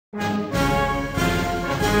Hi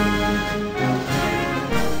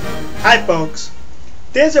folks,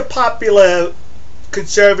 there's a popular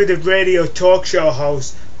conservative radio talk show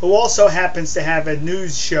host who also happens to have a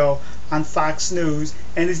news show on Fox News,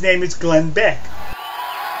 and his name is Glenn Beck.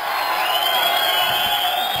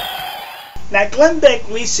 Now Glenn Beck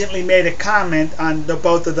recently made a comment on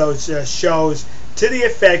both of those shows to the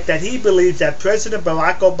effect that he believes that President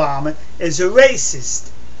Barack Obama is a racist.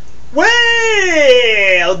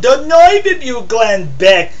 Well, the nerve of you, Glenn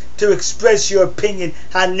Beck, to express your opinion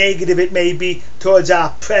how negative it may be towards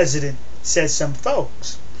our president, says some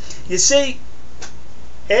folks. You see,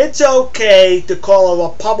 it's okay to call a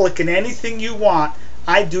Republican anything you want.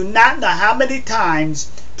 I do not know how many times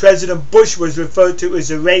President Bush was referred to as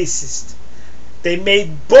a racist. They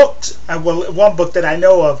made books, well, one book that I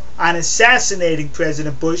know of, on assassinating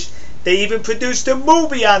President Bush. They even produced a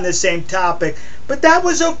movie on the same topic. But that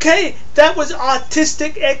was okay. That was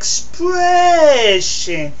artistic expression.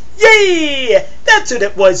 Yeah! That's what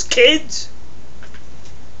it was, kids.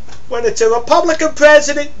 When it's a Republican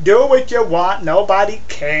president, do what you want. Nobody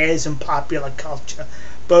cares in popular culture.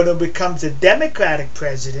 But when it becomes a Democratic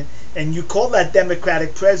president, and you call that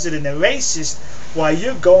Democratic president a racist, why,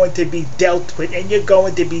 you're going to be dealt with, and you're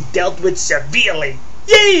going to be dealt with severely.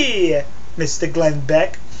 Yeah! Mr. Glenn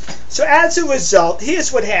Beck. So as a result,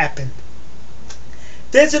 here's what happened.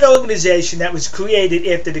 There's an organization that was created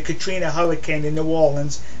after the Katrina hurricane in New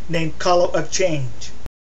Orleans named Color of Change.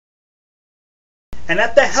 And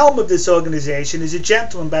at the helm of this organization is a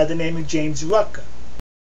gentleman by the name of James Rucker.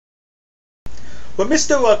 Well,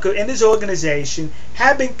 Mr. Rucker and his organization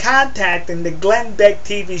have been contacting the Glenn Beck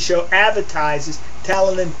TV show advertisers,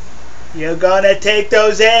 telling them, you're going to take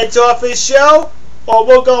those ads off his show, or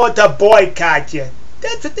we're going to boycott you.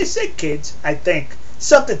 That's what they said, kids, I think.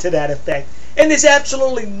 Something to that effect. And there's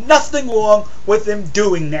absolutely nothing wrong with them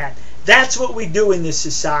doing that. That's what we do in this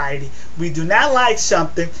society. We do not like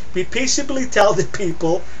something. We peaceably tell the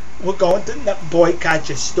people we're going to boycott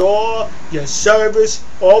your store, your service,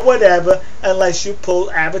 or whatever, unless you pull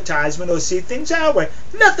advertisement or see things our way.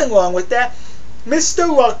 Nothing wrong with that. Mr.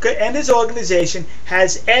 Rucker and his organization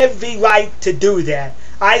has every right to do that.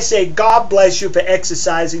 I say God bless you for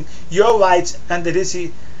exercising your rights under this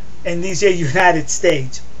in these here United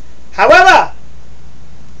States. However,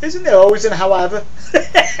 isn't there always an however?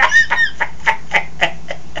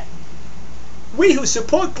 We who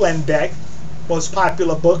support Glenn Beck, most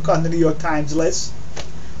popular book on the New York Times list,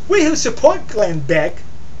 we who support Glenn Beck,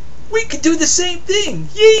 we could do the same thing.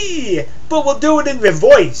 Yeah, but we'll do it in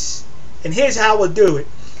reverse. And here's how we'll do it.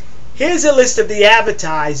 Here's a list of the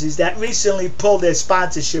advertisers that recently pulled their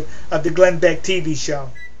sponsorship of the Glenn Beck TV show.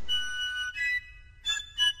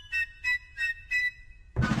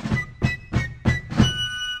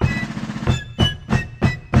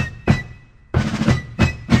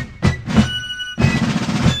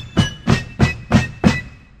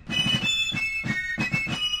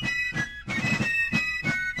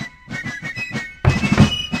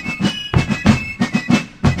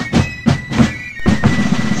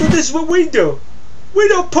 This is what we do. We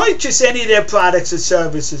don't purchase any of their products or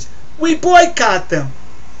services. We boycott them.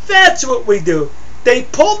 That's what we do. They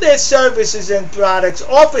pull their services and products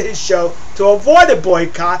off of his show to avoid a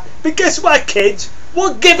boycott. But guess what, kids?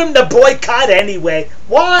 We'll give him the boycott anyway.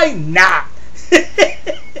 Why not?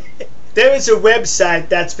 There is a website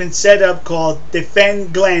that's been set up called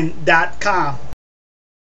defendglenn.com.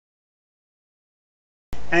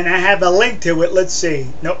 And I have a link to it. Let's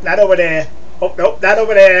see. Nope, not over there. Oh, nope, not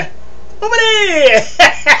over there. Over there!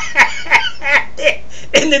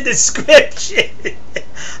 In the description.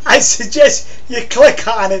 I suggest you click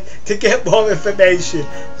on it to get more information.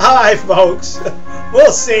 Alright, folks.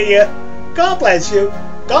 We'll see you. God bless you.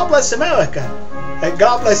 God bless America. And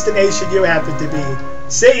God bless the nation you happen to be.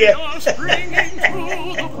 See ya. Springing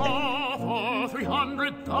through the far for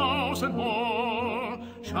 300,000 more,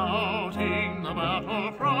 shouting the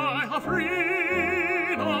battle cry of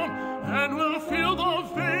freedom, and we'll fill the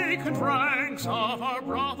vacant ranks of our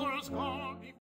brothers gone.